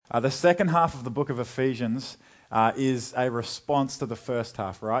The second half of the book of Ephesians is a response to the first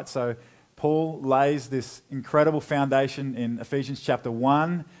half, right? So Paul lays this incredible foundation in Ephesians chapter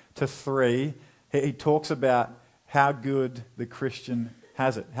 1 to 3. He talks about how good the Christian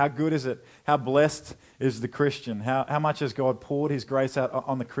has it. How good is it? How blessed is the Christian? How much has God poured his grace out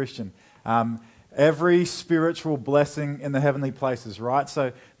on the Christian? Every spiritual blessing in the heavenly places, right?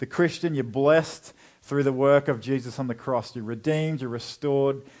 So the Christian, you're blessed through the work of Jesus on the cross. You're redeemed, you're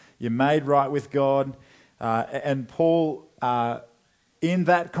restored, you're made right with God. And Paul, in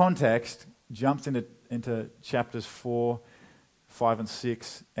that context, jumps into chapters 4, 5, and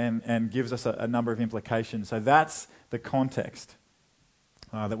 6 and gives us a number of implications. So that's the context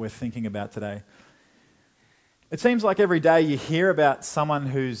that we're thinking about today. It seems like every day you hear about someone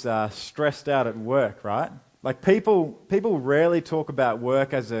who's stressed out at work, right? Like people rarely talk about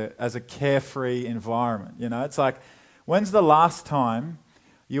work as a carefree environment. You know, it's like, when's the last time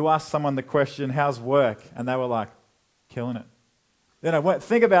you asked someone the question, "How's work?" and they were like, "Killing it." You know,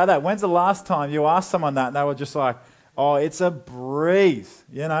 think about that. When's the last time you asked someone that and they were just like, "Oh, it's a breeze."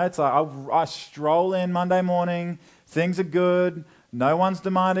 You know, it's like I stroll in Monday morning, things are good, no one's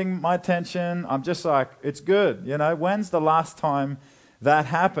demanding my attention. I'm just like, it's good. You know, when's the last time that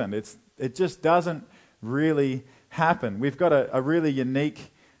happened? It just doesn't really happen. We've got a really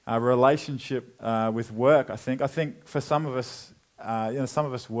unique relationship with work, I think. I think for some of us, some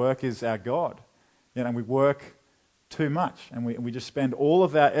of us work is our God. You know, we work too much and we just spend all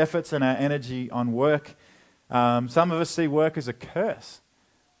of our efforts and our energy on work. Some of us see work as a curse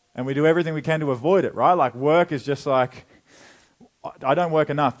and we do everything we can to avoid it, right? Like work is just like, I don't work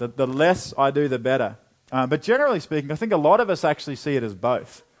enough. The less I do, the better. But generally speaking, I think a lot of us actually see it as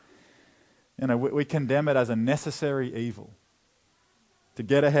both. You know, we condemn it as a necessary evil to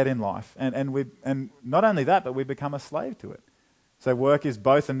get ahead in life. And not only that, but we become a slave to it. So work is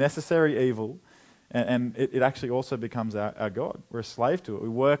both a necessary evil and it actually also becomes our God. We're a slave to it.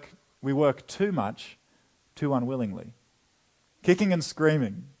 We work too much, too unwillingly. Kicking and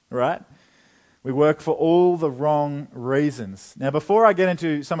screaming, right? We work for all the wrong reasons. Now, before I get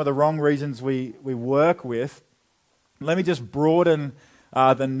into some of the wrong reasons we work with, let me just broaden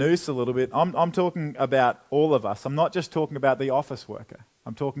the noose a little bit. I'm talking about all of us. I'm not just talking about the office worker.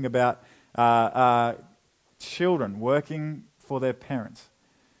 I'm talking about children working for their parents.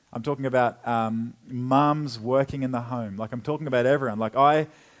 I'm talking about mums working in the home. Like I'm talking about everyone. Like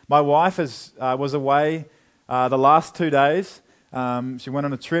my wife was away the last 2 days. She went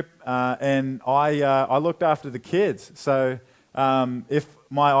on a trip, and I looked after the kids. So if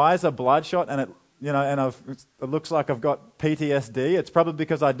my eyes are bloodshot and it looks like I've got PTSD, it's probably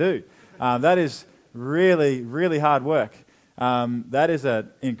because I do. That is really, really hard work. That is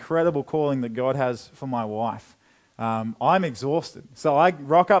an incredible calling that God has for my wife. I'm exhausted. So I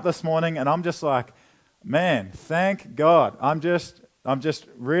rock up this morning and I'm just like, man, thank God. I'm just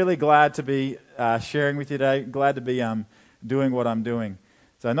really glad to be sharing with you today. Glad to be doing what I'm doing.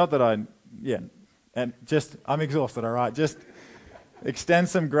 So not that I'm exhausted, all right? Just extend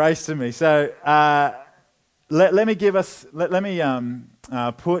some grace to me. So let me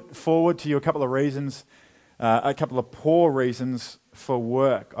put forward to you a couple of reasons, a couple of poor reasons for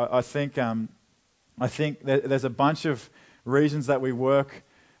work. I think there's a bunch of reasons that we work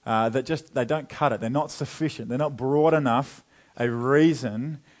that they don't cut it. They're not sufficient. They're not broad enough a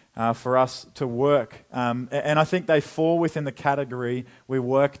reason for us to work. And I think they fall within the category we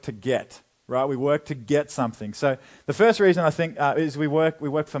work to get, right? We work to get something. So the first reason I think is we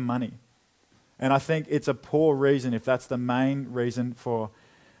work for money. And I think it's a poor reason if that's the main reason for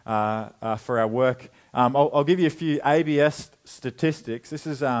our work. I'll give you a few ABS statistics. This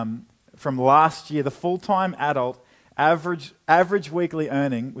is from last year. The full-time adult average weekly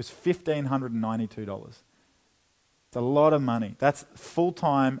earning was $1,592. It's a lot of money. That's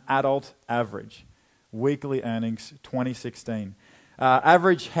full-time adult average. Weekly earnings, 2016.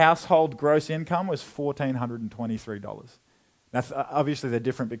 Average household gross income was $1,423. Now, obviously, they're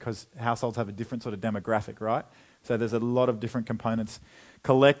different because households have a different sort of demographic, right? So there's a lot of different components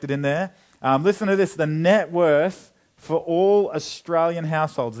collected in there. Listen to this. The net worth for all Australian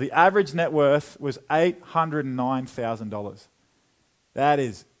households, the average net worth was $809,000. That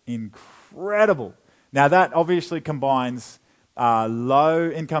is incredible. Now, that obviously combines low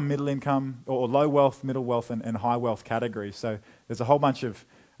income, middle income, or low wealth, middle wealth, and high wealth categories. So there's a whole bunch of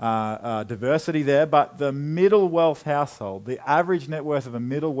diversity there. But the middle wealth household, the average net worth of a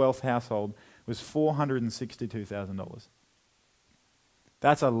middle wealth household was $462,000.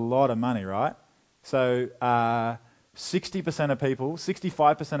 That's a lot of money, right? So 60% of people,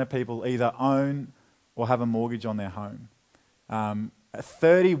 65% of people either own or have a mortgage on their home.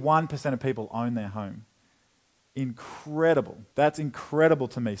 31% of people own their home. Incredible. That's incredible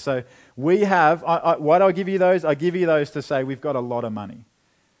to me. So we have, why do I give you those? I give you those to say we've got a lot of money.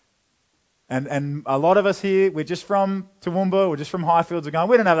 And a lot of us here, we're just from Toowoomba, we're just from Highfields, we're going,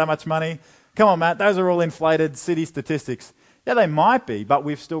 we don't have that much money. Come on, Matt, those are all inflated city statistics. Yeah, they might be, but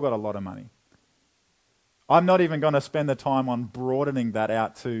we've still got a lot of money. I'm not even going to spend the time on broadening that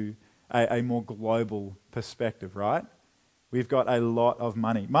out to a more global perspective, right? We've got a lot of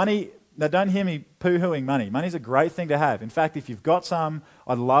money. Money, now don't hear me poo-hooing money. Money's a great thing to have. In fact, if you've got some,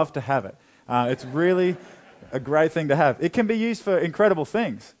 I'd love to have it. It's really a great thing to have. It can be used for incredible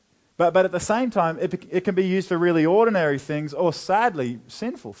things. But at the same time, it can be used for really ordinary things or sadly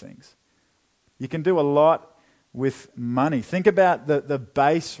sinful things. You can do a lot with money. Think about the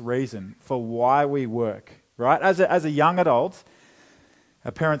base reason for why we work, right? As a young adult,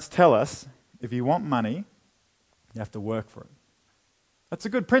 our parents tell us, if you want money, you have to work for it. That's a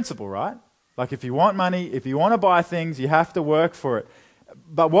good principle, right? Like if you want money, if you want to buy things, you have to work for it.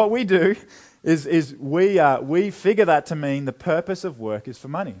 But what we do is we figure that to mean the purpose of work is for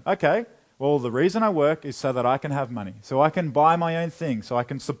money. Okay, well, the reason I work is so that I can have money, so I can buy my own things, so I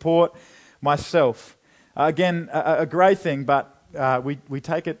can support myself. Again, a great thing, but we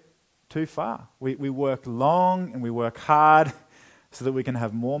take it too far. We work long and we work hard so that we can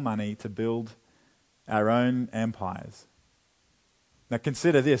have more money to build our own empires. Now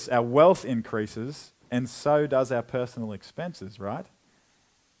consider this, our wealth increases and so does our personal expenses, right?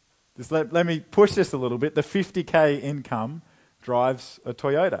 Just let me push this a little bit. The 50K income drives a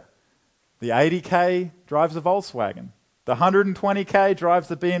Toyota. The 80K drives a Volkswagen. The 120K drives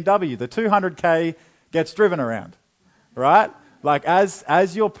the BMW. The 200K gets driven around, right? Like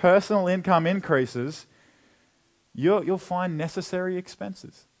as your personal income increases, you'll find necessary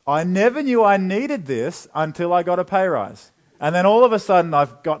expenses. I never knew I needed this until I got a pay rise. And then all of a sudden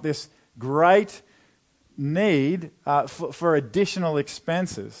I've got this great need for additional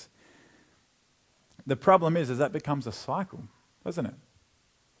expenses. The problem is that becomes a cycle, doesn't it?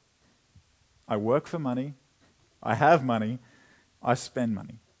 I work for money, I have money, I spend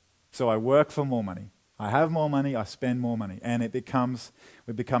money. So I work for more money. I have more money, I spend more money. And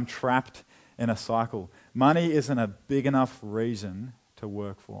we become trapped in a cycle. Money isn't a big enough reason to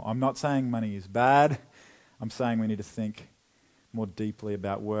work for. I'm not saying money is bad. I'm saying we need to think more deeply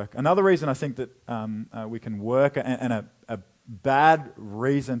about work. Another reason I think that we can work, and a bad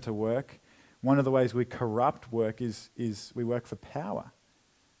reason to work, one of the ways we corrupt work is we work for power.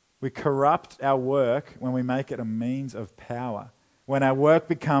 We corrupt our work when we make it a means of power. When our work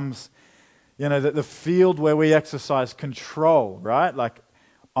becomes, the field where we exercise control, right? Like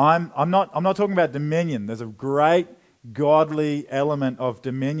I'm not talking about dominion. There's a great godly element of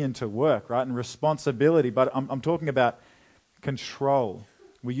dominion to work, right? And responsibility, but I'm talking about control.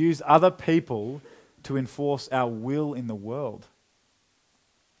 We use other people to enforce our will in the world.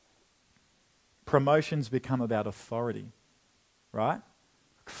 Promotions become about authority, right?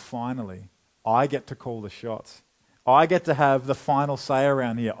 Finally, I get to call the shots. I get to have the final say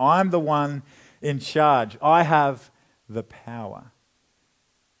around here. I'm the one in charge. I have the power.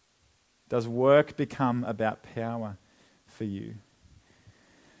 Does work become about power for you?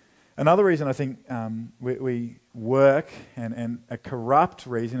 Another reason I think we work, and a corrupt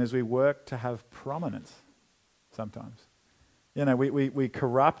reason, is we work to have prominence sometimes. We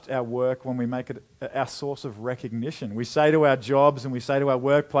corrupt our work when we make it our source of recognition. We say to our jobs and we say to our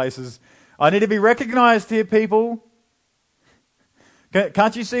workplaces, I need to be recognized here, people.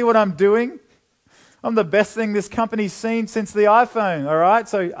 Can't you see what I'm doing? I'm the best thing this company's seen since the iPhone, all right?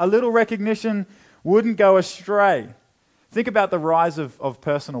 So a little recognition wouldn't go astray. Think about the rise of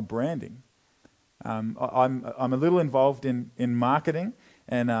personal branding. I'm a little involved in marketing,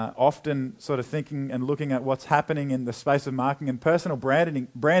 and often sort of thinking and looking at what's happening in the space of marketing. And personal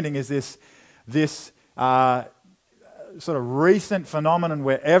branding is this sort of recent phenomenon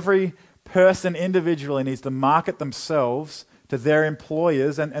where every person individually needs to market themselves to their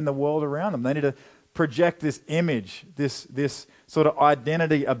employers and the world around them. They need to project this image, this sort of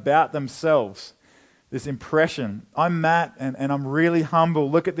identity about themselves, this impression. I'm Matt, and I'm really humble.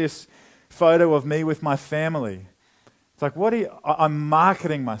 Look at this photo of me with my family. It's like, I'm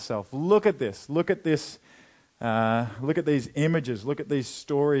marketing myself. Look at this. Look at this. Look at these images. Look at these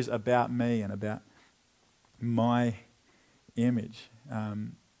stories about me and about my image.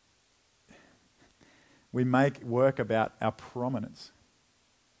 We make work about our prominence.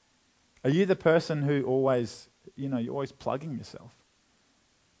 Are you the person who always, you're always plugging yourself?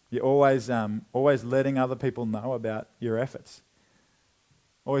 You're always letting other people know about your efforts.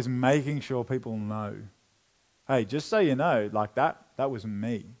 Always making sure people know Hey, just so you know, like that was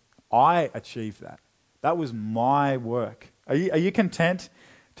me. I achieved that. That was my work. Are you content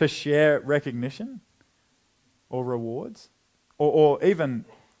to share recognition or rewards? Or even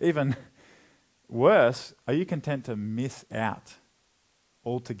worse, are you content to miss out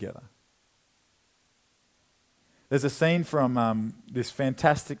altogether? There's a scene from this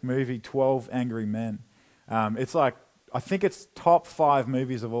fantastic movie, 12 Angry Men. It's like, I think it's top 5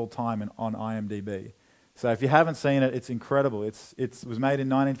 movies of all time on IMDb. So if you haven't seen it, it's incredible. It was made in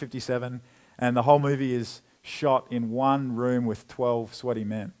 1957, and the whole movie is shot in one room with 12 sweaty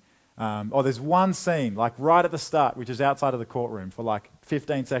men. There's one scene, like right at the start, which is outside of the courtroom for like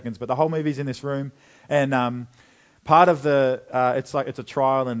 15 seconds, but the whole movie's in this room, and part of the, it's a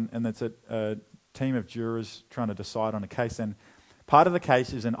trial, and it's a team of jurors trying to decide on a case, and part of the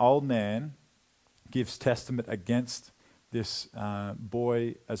case is an old man gives testament against this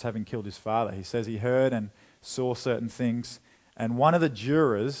boy as having killed his father. He says he heard and saw certain things, and one of the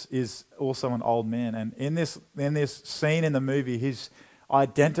jurors is also an old man, and in this scene in the movie, he's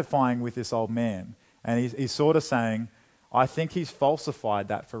identifying with this old man, and he's sort of saying, I think he's falsified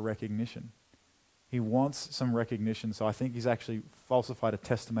that for recognition. He wants some recognition, so I think he's actually falsified a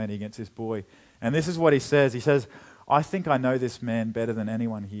testimony against this boy. And this is what he says. He says, I think I know this man better than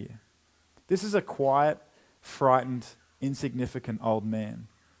anyone here. This is a quiet, frightened, insignificant old man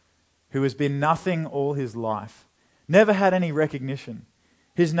who has been nothing all his life, never had any recognition.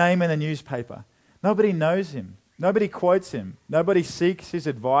 His name in the newspaper. Nobody knows him. Nobody quotes him. Nobody seeks his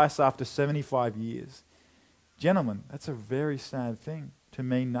advice after 75 years. Gentlemen, that's a very sad thing to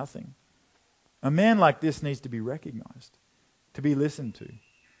mean nothing. A man like this needs to be recognized, to be listened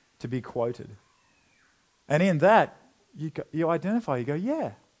to be quoted. And in that, you identify, you go,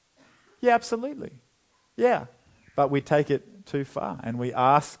 yeah, absolutely, yeah. But we take it too far, and we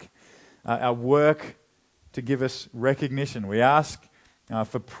ask our work to give us recognition. We ask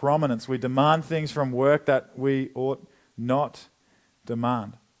for prominence. We demand things from work that we ought not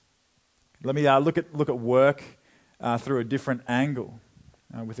demand. Let me look at work through a different angle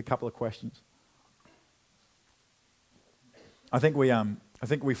with a couple of questions. I think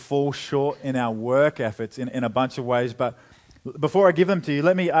we fall short in our work efforts in a bunch of ways, but before I give them to you,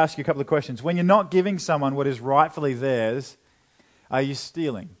 let me ask you a couple of questions. When you're not giving someone what is rightfully theirs, are you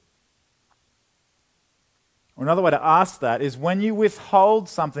stealing? Or another way to ask that is, when you withhold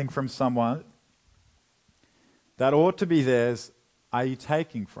something from someone that ought to be theirs, are you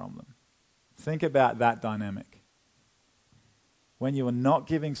taking from them? Think about that dynamic. When you are not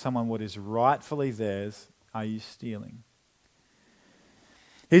giving someone what is rightfully theirs, are you stealing?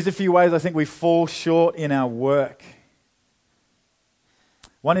 Here's a few ways I think we fall short in our work.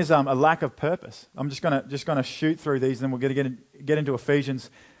 One is a lack of purpose. I'm just gonna shoot through these, and then we're going to get into Ephesians.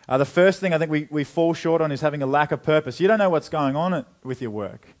 The first thing I think we fall short on is having a lack of purpose. You don't know what's going on with your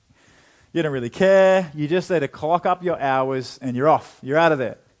work. You don't really care. You just there to clock up your hours, and you're off. You're out of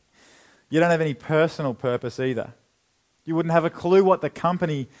there. You don't have any personal purpose either. You wouldn't have a clue what the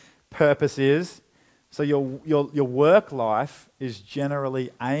company purpose is. So your work life is generally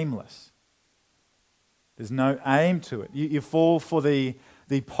aimless. There's no aim to it. You fall for the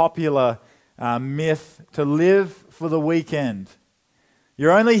popular myth to live for the weekend.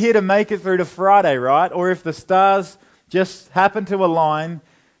 You're only here to make it through to Friday, right? Or if the stars just happen to align,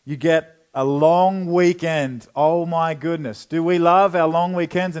 you get a long weekend. Oh my goodness. Do we love our long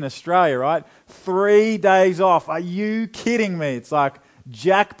weekends in Australia, right? 3 days off. Are you kidding me? It's like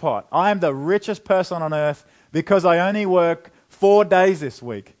jackpot. I am the richest person on earth because I only work 4 days this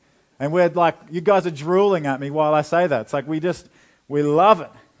week. And we're like, you guys are drooling at me while I say that. It's like we love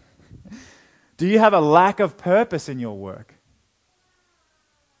it. Do you have a lack of purpose in your work?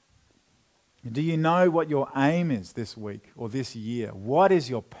 Do you know what your aim is this week or this year? What is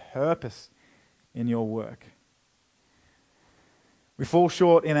your purpose in your work? We fall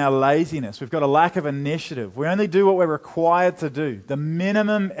short in our laziness. We've got a lack of initiative. We only do what we're required to do, the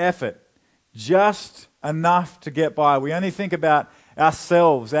minimum effort, just enough to get by. We only think about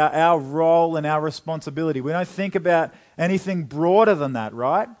ourselves, our role and our responsibility. We don't think about anything broader than that,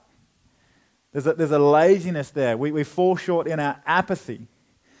 right? There's a laziness there. We fall short in our apathy.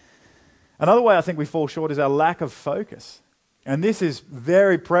 Another way I think we fall short is our lack of focus. And this is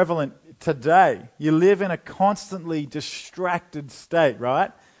very prevalent today. You live in a constantly distracted state,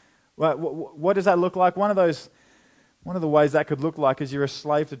 right? What does that look like? One of the ways that could look like is you're a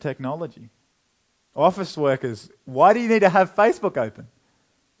slave to technology. Office workers, why do you need to have Facebook open?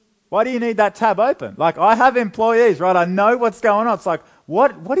 Why do you need that tab open? Like, I have employees, right? I know what's going on. It's like,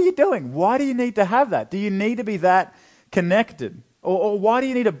 what are you doing? Why do you need to have that? Do you need to be that connected? Or why do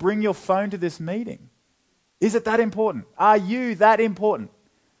you need to bring your phone to this meeting? Is it that important? Are you that important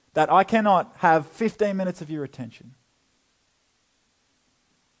that I cannot have 15 minutes of your attention?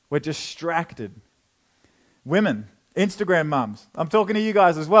 We're distracted. Women, Instagram mums. I'm talking to you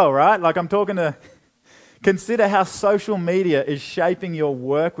guys as well, right? Like I'm talking to... Consider how social media is shaping your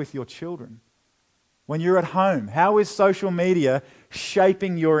work with your children. When you're at home, how is social media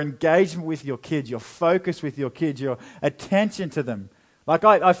shaping your engagement with your kids, your focus with your kids, your attention to them? Like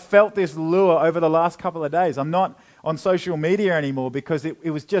I felt this lure over the last couple of days. I'm not on social media anymore because it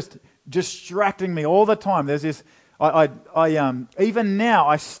was just distracting me all the time. There's this, even now,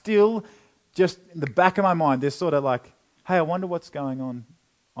 I still just in the back of my mind, there's sort of like, hey, I wonder what's going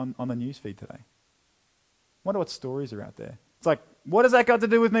on the news feed today. Wonder what stories are out there. It's like, what has that got to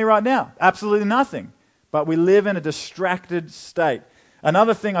do with me right now? Absolutely nothing. But we live in a distracted state.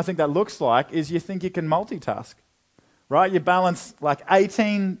 Another thing I think that looks like is you think you can multitask, right? You balance like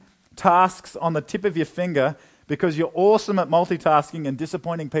 18 tasks on the tip of your finger because you're awesome at multitasking and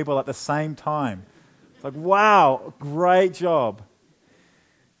disappointing people at the same time. It's like, wow, great job.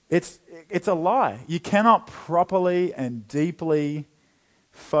 It's a lie. You cannot properly and deeply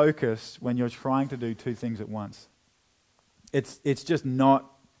focus when you're trying to do two things at once. It's just not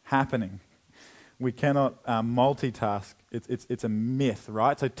happening. We cannot multitask. It's a myth,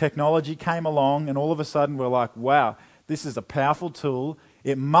 right? So technology came along and all of a sudden we're like, wow, this is a powerful tool.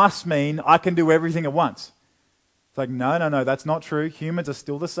 It must mean I can do everything at once. It's like, no, that's not true. Humans are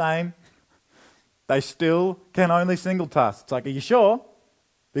still the same. They still can only single task. It's like, are you sure?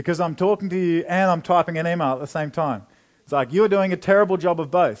 Because I'm talking to you and I'm typing an email at the same time. It's like, you're doing a terrible job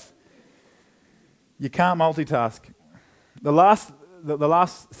of both. You can't multitask. The last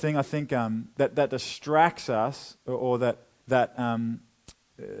thing I think that distracts us or that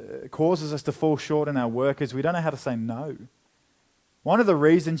causes us to fall short in our work is we don't know how to say no. One of the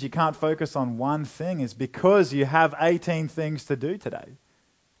reasons you can't focus on one thing is because you have 18 things to do today.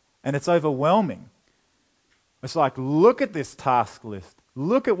 And it's overwhelming. It's like, look at this task list.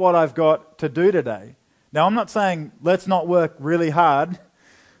 Look at what I've got to do today. Now, I'm not saying let's not work really hard.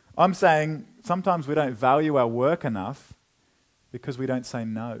 I'm saying sometimes we don't value our work enough because we don't say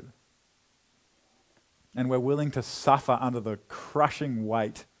no. And we're willing to suffer under the crushing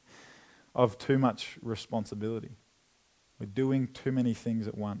weight of too much responsibility. We're doing too many things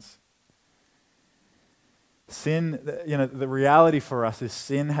at once. Sin, the reality for us is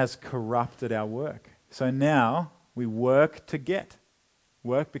sin has corrupted our work. So now we work to get.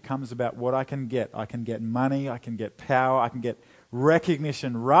 Work becomes about what I can get. I can get money, I can get power, I can get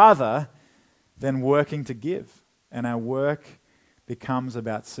recognition rather than working to give. And our work becomes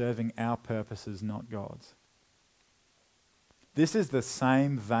about serving our purposes, not God's. This is the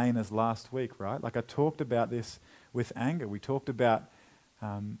same vein as last week, right? Like I talked about this with anger. We talked about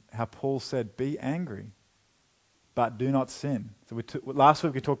how Paul said, be angry, but do not sin. So last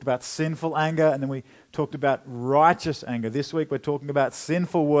week we talked about sinful anger, and then we talked about righteous anger. This week we're talking about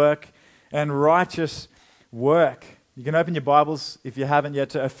sinful work and righteous work. You can open your Bibles, if you haven't yet,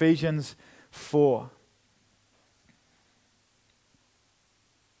 to Ephesians 4.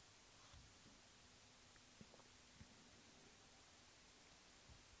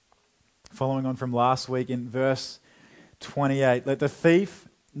 Following on from last week in verse 28, let the thief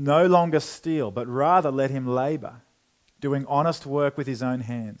no longer steal, but rather let him labor, doing honest work with his own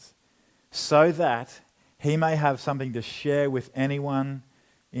hands, so that he may have something to share with anyone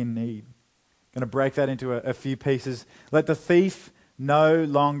in need. I'm going to break that into a few pieces. Let the thief no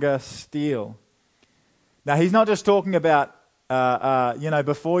longer steal. Now, he's not just talking about,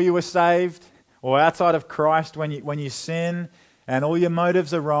 before you were saved or outside of Christ when you sin and all your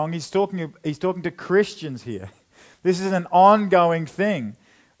motives are wrong. He's talking to Christians here. This is an ongoing thing.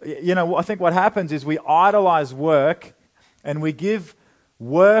 I think what happens is we idolize work and we give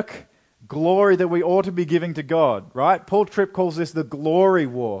work glory that we ought to be giving to God, right? Paul Tripp calls this the glory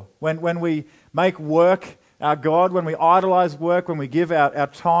war. When we make work our God, when we idolize work, when we give our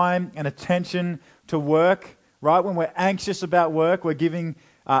time and attention to work, right? When we're anxious about work, we're giving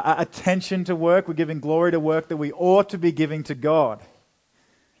attention to work, we're giving glory to work that we ought to be giving to God.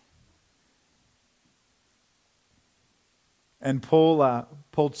 And Paul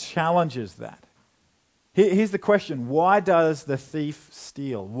challenges that. Here's the question: why does the thief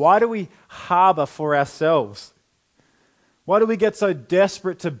steal? Why do we harbor for ourselves? Why do we get so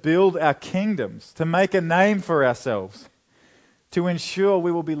desperate to build our kingdoms, to make a name for ourselves, to ensure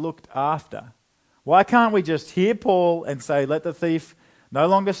we will be looked after? Why can't we just hear Paul and say, let the thief no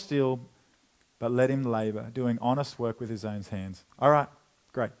longer steal, but let him labor, doing honest work with his own hands? All right,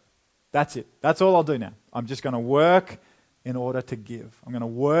 great. That's it. That's all I'll do now. I'm just going to work in order to give. I'm going to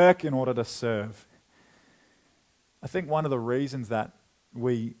work in order to serve. I think one of the reasons that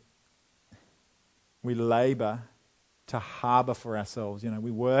we labor to harbor for ourselves,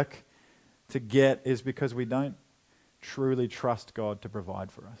 we work to get, is because we don't truly trust God to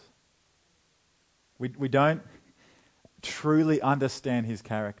provide for us. We don't truly understand his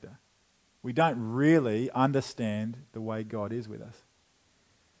character. We don't really understand the way God is with us.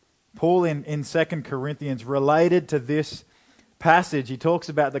 Paul in 2 Corinthians, related to this passage, he talks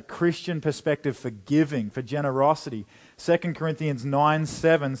about the Christian perspective for giving, for generosity. 2 Corinthians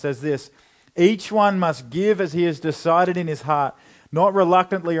 9:7 says this, "Each one must give as he has decided in his heart, not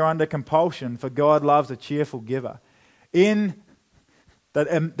reluctantly or under compulsion, for God loves a cheerful giver." In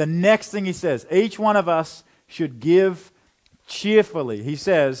the next thing he says, each one of us should give cheerfully. He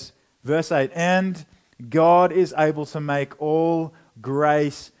says, verse 8, "And God is able to make all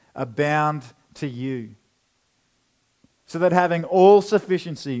grace abound to you, so that having all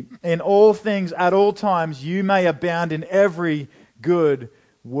sufficiency in all things at all times, you may abound in every good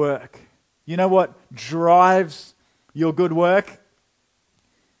work." You know what drives your good work?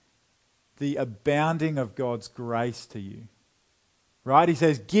 The abounding of God's grace to you. Right? He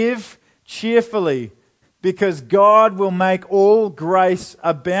says, give cheerfully, because God will make all grace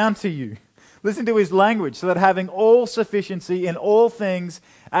abound to you. Listen to his language, so that having all sufficiency in all things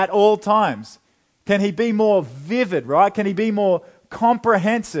at all times. Can he be more vivid, right? Can he be more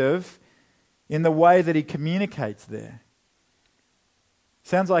comprehensive in the way that he communicates there?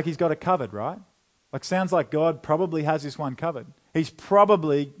 Sounds like he's got it covered, right? Sounds like God probably has this one covered. He's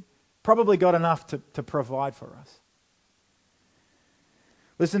probably got enough to provide for us.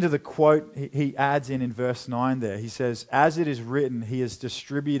 Listen to the quote he adds in verse 9 there. He says, "As it is written, he has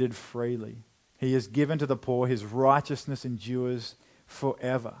distributed freely. He has given to the poor. His righteousness endures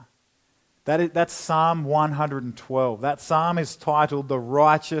forever." That's Psalm 112. That psalm is titled, "The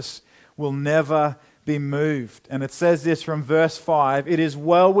Righteous Will Never Be Moved." And it says this from verse 5, "It is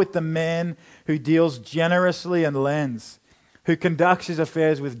well with the man who deals generously and lends, who conducts his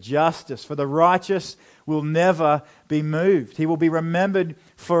affairs with justice. For the righteous will never be moved. He will be remembered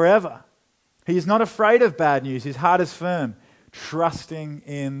forever. He is not afraid of bad news. His heart is firm, trusting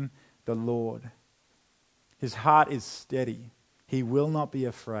in the Lord." His heart is steady. He will not be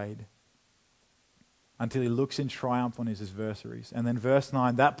afraid until he looks in triumph on his adversaries. And then verse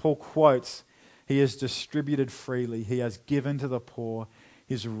 9, that Paul quotes, "He has distributed freely. He has given to the poor.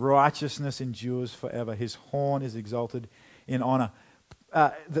 His righteousness endures forever. His horn is exalted in honor."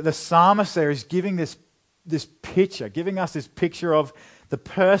 The psalmist there is giving this picture, giving us this picture of the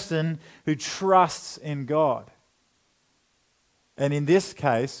person who trusts in God. And in this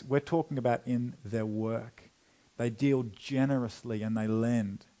case, we're talking about in their work. They deal generously and they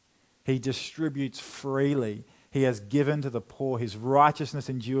lend. He distributes freely. He has given to the poor. His righteousness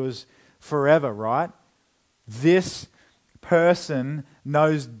endures forever, right? This person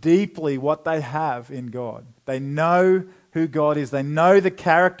knows deeply what they have in God. They know who God is. They know the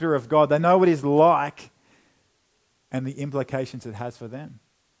character of God. They know what He's like and the implications it has for them.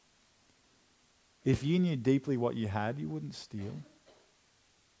 If you knew deeply what you had, you wouldn't steal.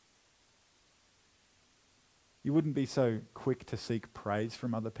 You wouldn't be so quick to seek praise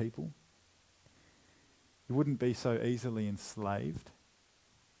from other people. You wouldn't be so easily enslaved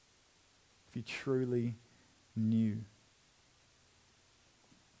if you truly knew.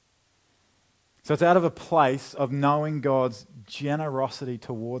 So it's out of a place of knowing God's generosity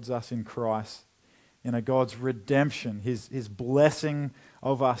towards us in Christ, God's redemption, His blessing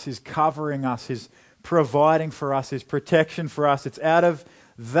of us, His covering us, His providing for us, His protection for us. It's out of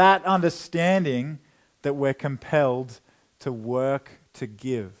that understanding that we're compelled to work to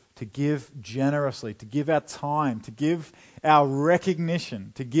give generously, to give our time, to give our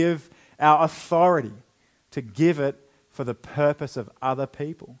recognition, to give our authority, to give it for the purpose of other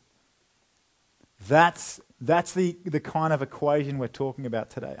people. That's the kind of equation we're talking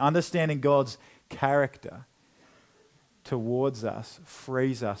about today. Understanding God's character towards us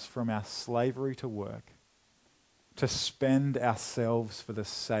frees us from our slavery to work, to spend ourselves for the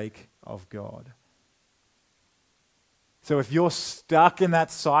sake of God. So if you're stuck in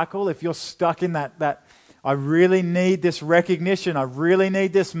that cycle, if you're stuck in that I really need this recognition, I really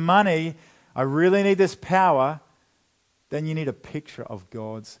need this money, I really need this power, then you need a picture of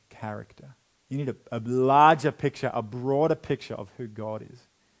God's character. You need a larger picture, a broader picture of who God is.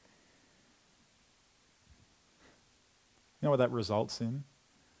 You know what that results in?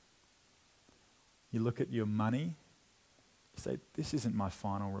 You look at your money, you say, this isn't my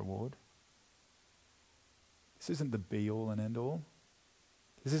final reward. This isn't the be-all and end-all.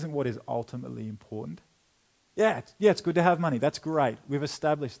 This isn't what is ultimately important. Yeah, it's good to have money. That's great. We've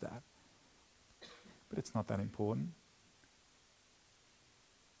established that. but it's not that important.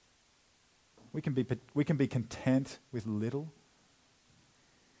 We can be content with little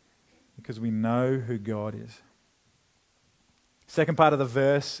because we know who God is. Second part of the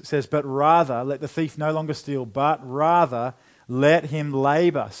verse says, but rather, let the thief no longer steal, but rather let him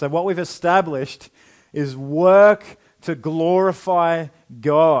labor. So what we've established is work to glorify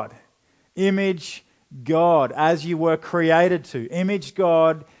God. Image God as you were created to. Image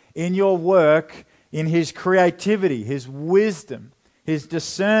God in your work, in His creativity, His wisdom, His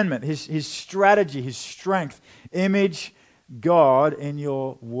discernment, His strategy, His strength. Image God in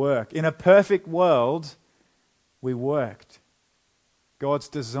your work. In a perfect world, we worked. God's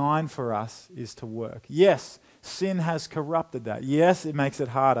design for us is to work. Yes, sin has corrupted that. Yes, it makes it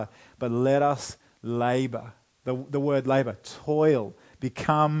harder, but let us labor. The word labor, toil,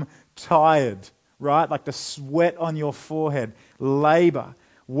 become tired, right? Like the sweat on your forehead. Labor.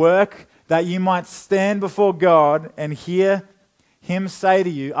 Work that you might stand before God and hear Him say to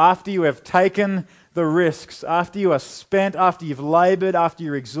you, after you have taken the risks, after you are spent, after you've labored, after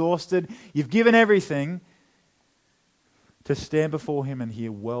you're exhausted, you've given everything, to stand before Him and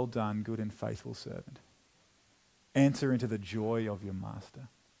hear, well done, good and faithful servant. Enter into the joy of your master.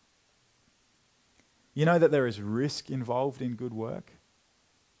 You know that there is risk involved in good work?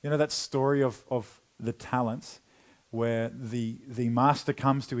 You know that story of the talents where the master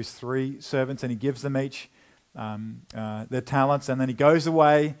comes to his 3 servants and he gives them each their talents, and then he goes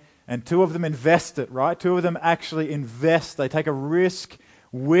away and 2 of them invest it, right? 2 of them actually invest. They take a risk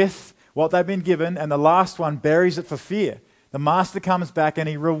with what they've been given, and the last one buries it for fear. The master comes back and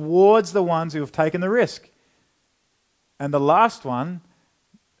he rewards the ones who have taken the risk. And the last one,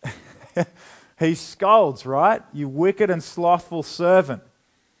 he scolds, right? You wicked and slothful servant.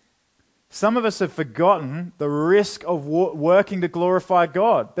 Some of us have forgotten the risk of working to glorify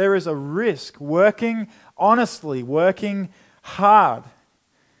God. There is a risk. Working honestly, working hard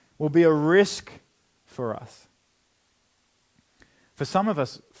will be a risk for us. For some of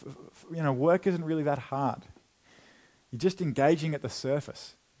us, work isn't really that hard. You're just engaging at the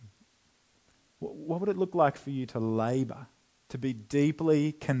surface. What would it look like for you to labor, to be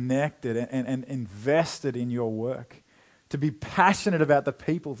deeply connected and invested in your work, to be passionate about the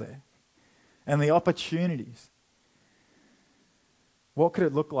people there and the opportunities? What could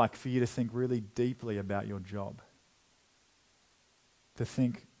it look like for you to think really deeply about your job? To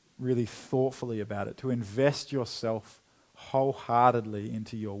think really thoughtfully about it, to invest yourself wholeheartedly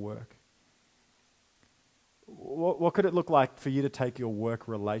into your work? What could it look like for you to take your work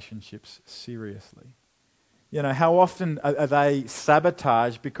relationships seriously? How often are they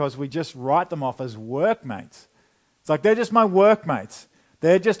sabotaged because we just write them off as workmates? It's like, they're just my workmates.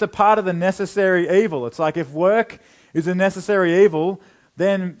 They're just a part of the necessary evil. It's like, if work is a necessary evil,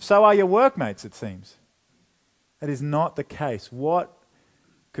 then so are your workmates, it seems. That is not the case. What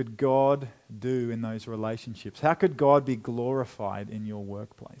could God do in those relationships? How could God be glorified in your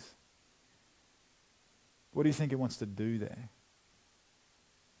workplace? What do you think He wants to do there?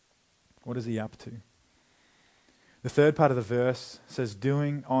 What is He up to? The third part of the verse says,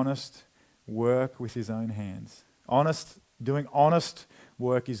 doing honest work with his own hands. Doing honest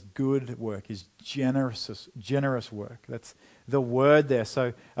work is good work, is generous work. That's the word there.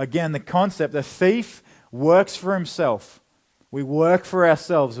 So again, the concept, the thief works for himself. We work for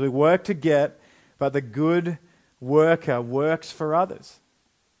ourselves. We work to get, but the good worker works for others.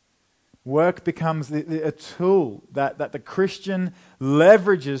 Work becomes a tool that the Christian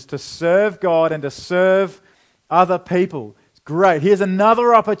leverages to serve God and to serve other people. It's great. Here's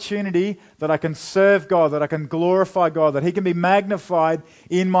another opportunity that I can serve God, that I can glorify God, that He can be magnified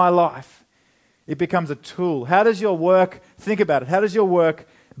in my life. It becomes a tool. How does your work, think about it, how does your work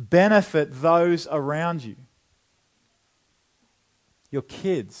benefit those around you? Your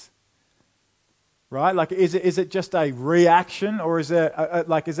kids. Right? Like, is it just a reaction, or is there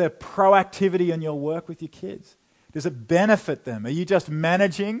proactivity in your work with your kids? Does it benefit them? Are you just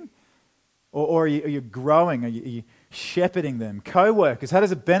managing, or are you growing? Are you shepherding them? Co-workers, how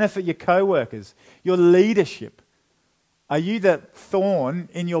does it benefit your co-workers? Your leadership. Are you that thorn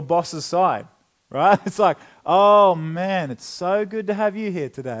in your boss's side? Right? It's like, oh man, it's so good to have you here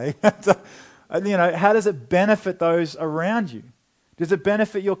today. How does it benefit those around you? Does it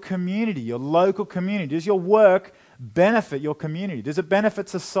benefit your community, your local community? Does your work benefit your community? Does it benefit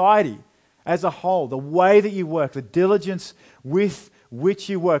society as a whole? The way that you work, the diligence with which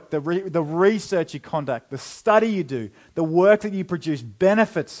you work, the research you conduct, the study you do, the work that you produce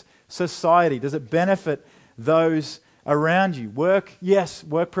benefits society. Does it benefit those around you? Work, yes,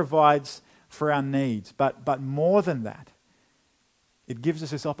 work provides for our needs, but more than that, it gives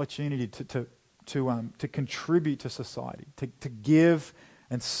us this opportunity to contribute to society, to give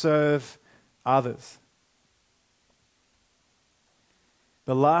and serve others.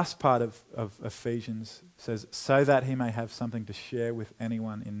 The last part of Ephesians says, so that he may have something to share with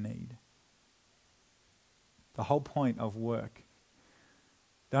anyone in need. The whole point of work.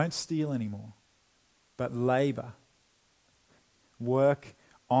 Don't steal anymore, but labor. Work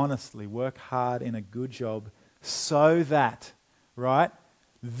honestly, work hard in a good job so that, right?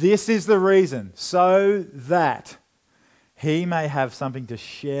 This is the reason, so that he may have something to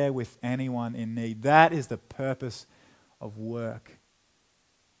share with anyone in need. That is the purpose of work.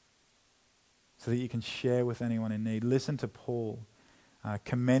 So that you can share with anyone in need. Listen to Paul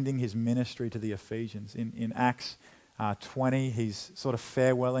commending his ministry to the Ephesians. In Acts 20, he's sort of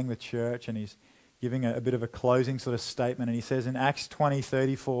farewelling the church and he's giving a bit of a closing sort of statement. And he says in Acts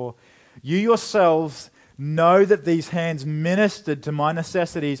 20:34, you yourselves know that these hands ministered to my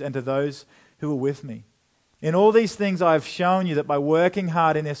necessities and to those who were with me. In all these things I have shown you that by working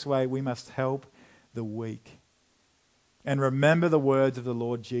hard in this way, we must help the weak. And remember the words of the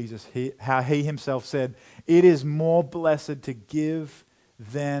Lord Jesus, how he himself said, it is more blessed to give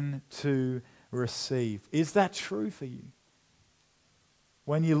than to receive. Is that true for you?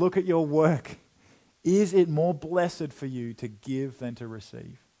 When you look at your work, is it more blessed for you to give than to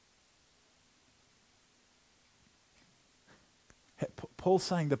receive? Paul's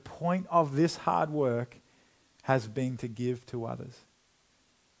saying the point of this hard work has been to give to others.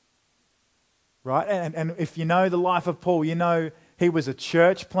 Right? And if you know the life of Paul, you know he was a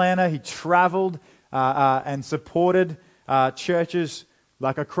church planner. He traveled and supported churches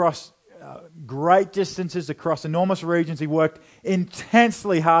like across great distances, across enormous regions. He worked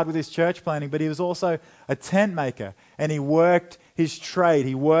intensely hard with his church planning, but he was also a tent maker and he worked his trade.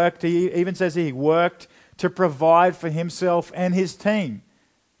 He even says he worked to provide for himself and his team,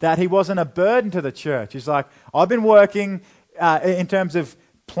 that he wasn't a burden to the church. He's like, I've been working in terms of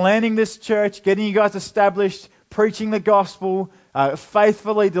planning this church, getting you guys established, preaching the gospel,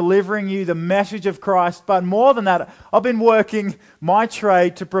 faithfully delivering you the message of Christ. But more than that, I've been working my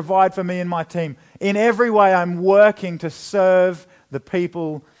trade to provide for me and my team. In every way, I'm working to serve the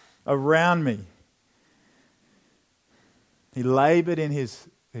people around me. He labored in his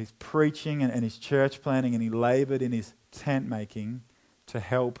preaching and his church planning, and he labored in his tent making to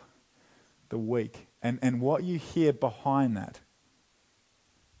help the weak. And what you hear behind that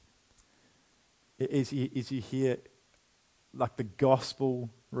is you hear like the gospel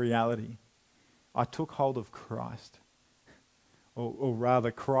reality. I took hold of Christ. Or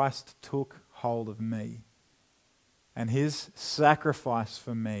rather, Christ took hold of me. And his sacrifice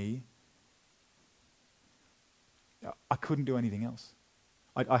for me, I couldn't do anything else.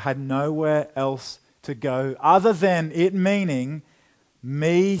 I had nowhere else to go other than it meaning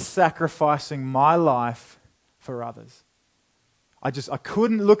me sacrificing my life for others. I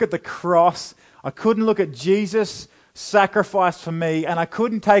couldn't look at the cross. I couldn't look at Jesus' sacrifice for me, and I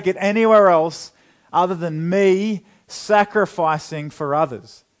couldn't take it anywhere else other than me sacrificing for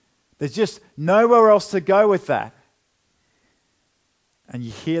others. There's just nowhere else to go with that. And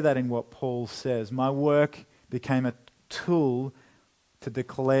you hear that in what Paul says. My work became a tool to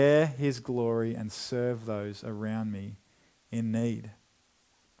declare his glory and serve those around me in need.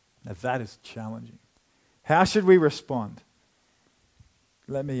 Now that is challenging. How should we respond?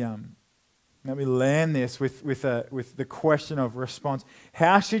 Let me land this with the question of response.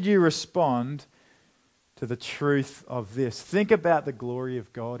 How should you respond to the truth of this? Think about the glory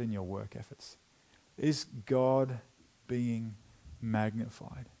of God in your work efforts. Is God being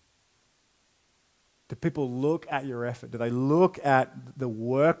magnified? Do people look at your effort? Do they look at the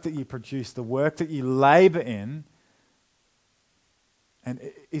work that you produce, the work that you labor in? And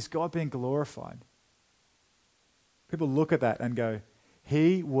is God being glorified? People look at that and go,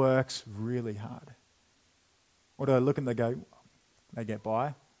 he works really hard. Or do they look and they go, they get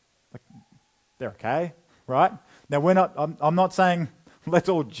by? Like, they're okay, right? Now, I'm not saying let's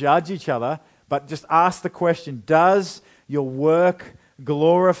all judge each other, but just ask the question, does your work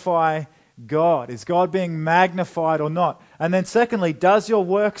glorify God? Is God being magnified or not? And then secondly, does your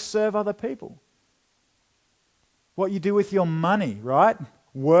work serve other people? What you do with your money, right?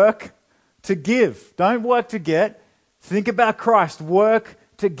 Work to give. Don't work to get. Think about Christ. Work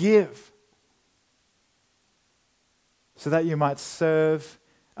to give. So that you might serve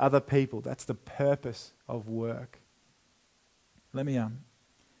other people. That's the purpose of work. Let me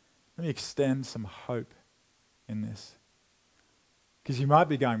extend some hope in this. Because you might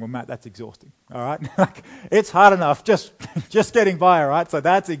be going, well, Matt, that's exhausting. All right? It's hard enough just getting by, all right? So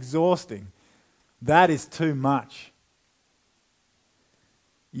that's exhausting. That is too much.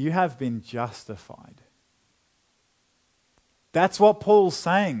 You have been justified. That's what Paul's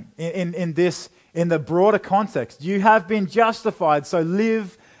saying in the broader context. You have been justified, so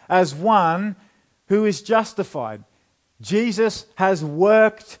live as one who is justified. Jesus has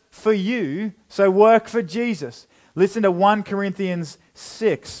worked for you, so work for Jesus. Listen to 1 Corinthians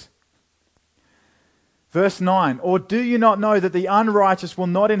 6, verse 9. Or do you not know that the unrighteous will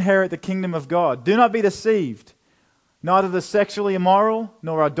not inherit the kingdom of God? Do not be deceived. Neither the sexually immoral,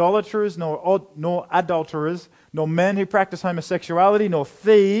 nor idolaters, nor adulterers, nor men who practice homosexuality, nor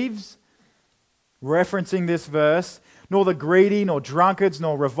thieves, referencing this verse, nor the greedy, nor drunkards,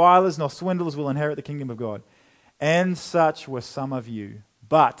 nor revilers, nor swindlers will inherit the kingdom of God. And such were some of you.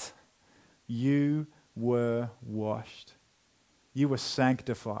 But you were washed. You were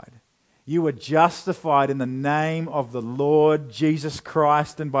sanctified. You were justified in the name of the Lord Jesus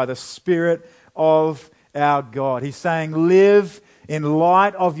Christ and by the Spirit of our God. He's saying, live in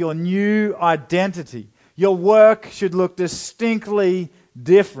light of your new identity. Your work should look distinctly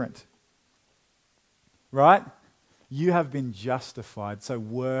different. Right? You have been justified, so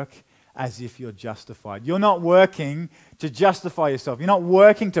work as if you're justified. You're not working to justify yourself. You're not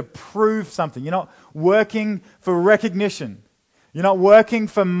working to prove something. You're not working for recognition. You're not working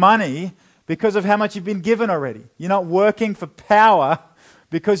for money because of how much you've been given already. You're not working for power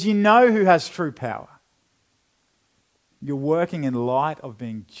because you know who has true power. You're working in light of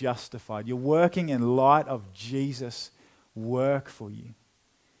being justified. You're working in light of Jesus' work for you.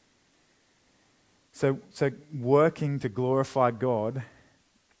 So working to glorify God,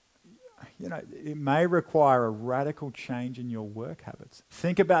 it may require a radical change in your work habits.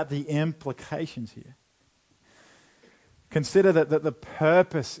 Think about the implications here. Consider that the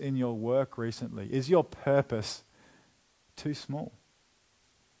purpose in your work recently. Is your purpose too small?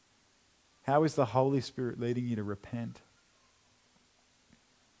 How is the Holy Spirit leading you to repent?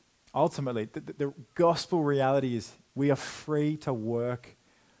 Ultimately, the gospel reality is we are free to work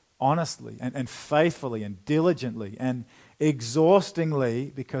honestly and faithfully and diligently and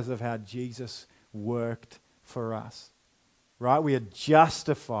exhaustingly because of how Jesus worked for us. Right? We are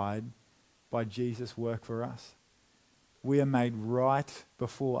justified by Jesus' work for us. We are made right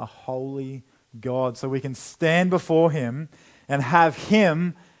before a holy God so we can stand before Him and have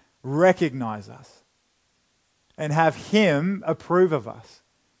Him recognize us and have Him approve of us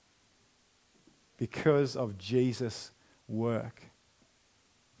because of Jesus' work.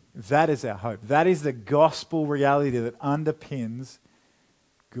 That is our hope. That is the gospel reality that underpins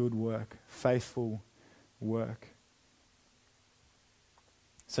good work, faithful work.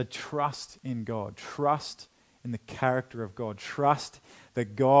 So trust in God. Trust in the character of God. Trust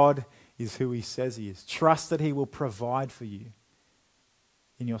that God is who He says He is. Trust that He will provide for you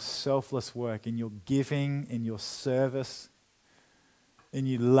in your selfless work, in your giving, in your service, in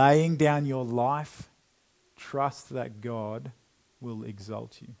you laying down your life. Trust that God will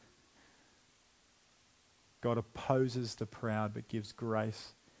exalt you. God opposes the proud but gives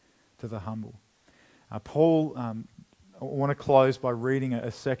grace to the humble. Paul, I want to close by reading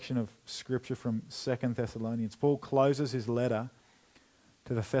a section of scripture from 2 Thessalonians. Paul closes his letter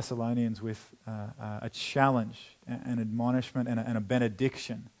to the Thessalonians with a challenge, an admonishment, and a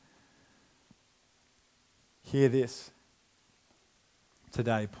benediction. Hear this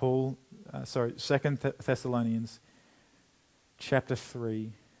today. 2 Thessalonians chapter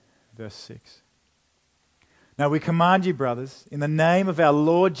 3, verse 6. Now we command you, brothers, in the name of our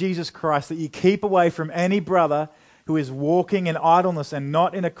Lord Jesus Christ, that you keep away from any brother who is walking in idleness and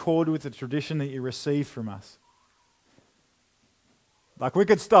not in accord with the tradition that you received from us. Like, we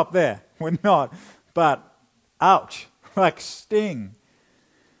could stop there. We're not. But, ouch, like sting.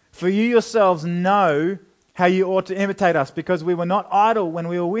 For you yourselves know how you ought to imitate us, because we were not idle when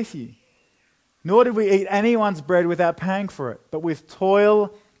we were with you. Nor did we eat anyone's bread without paying for it. But with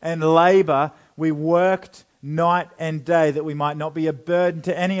toil and labor we worked night and day, that we might not be a burden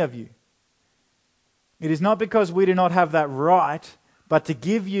to any of you. It is not because we do not have that right, but to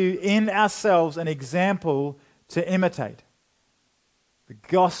give you in ourselves an example to imitate. The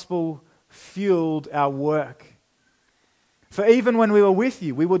gospel fueled our work. For even when we were with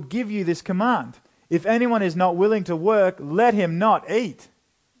you, we would give you this command: if anyone is not willing to work, let him not eat.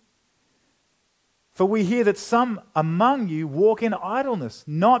 For we hear that some among you walk in idleness,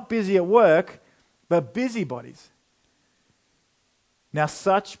 not busy at work, but busybodies. Now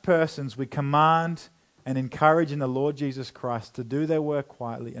such persons we command and encourage in the Lord Jesus Christ to do their work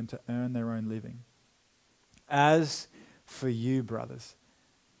quietly and to earn their own living. As for you, brothers,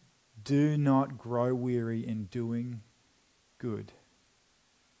 do not grow weary in doing good.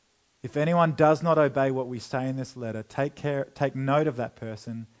 If anyone does not obey what we say in this letter, take note of that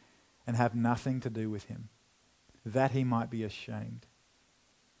person and have nothing to do with him, that he might be ashamed.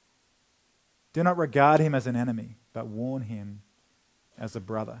 Do not regard him as an enemy, but warn him as a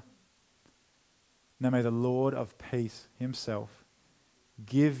brother. Now may the Lord of peace himself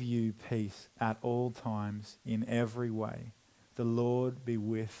give you peace at all times in every way. The Lord be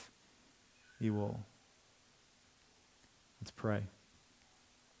with you all. Let's pray.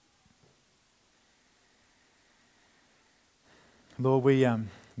 Lord,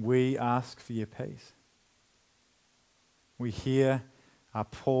 we ask for your peace. We hear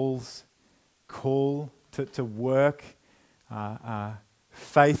Paul's call to work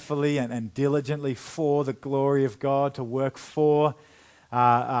faithfully and diligently for the glory of God, to work for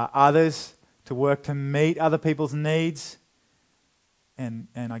others, to work to meet other people's needs. And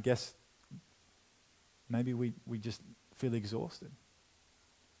I guess maybe we just feel exhausted.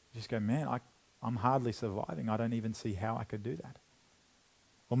 Just go, man, I'm hardly surviving. I don't even see how I could do that.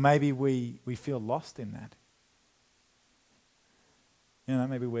 Or maybe we feel lost in that. You know,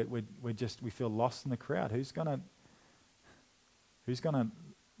 maybe we feel lost in the crowd. Who's gonna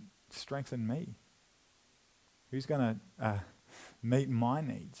strengthen me? Who's gonna meet my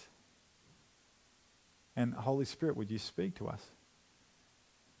needs? And Holy Spirit, would you speak to us?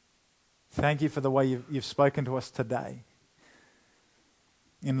 Thank you for the way you've spoken to us today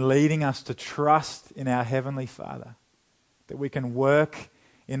in leading us to trust in our Heavenly Father, that we can work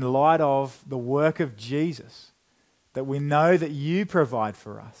in light of the work of Jesus, that we know that you provide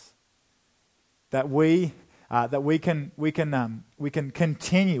for us, that we can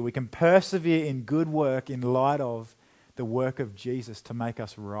continue, we can persevere in good work in light of the work of Jesus to make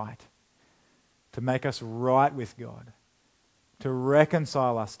us right with God, to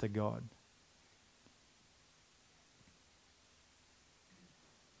reconcile us to God.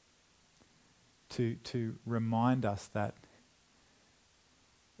 To remind us that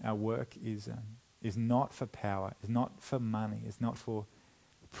our work is not for power, is not for money, is not for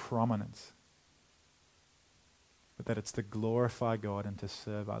prominence, but that it's to glorify God and to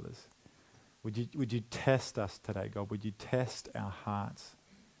serve others. Would you test us today, God? Would you test our hearts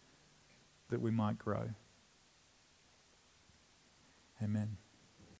that we might grow? Amen.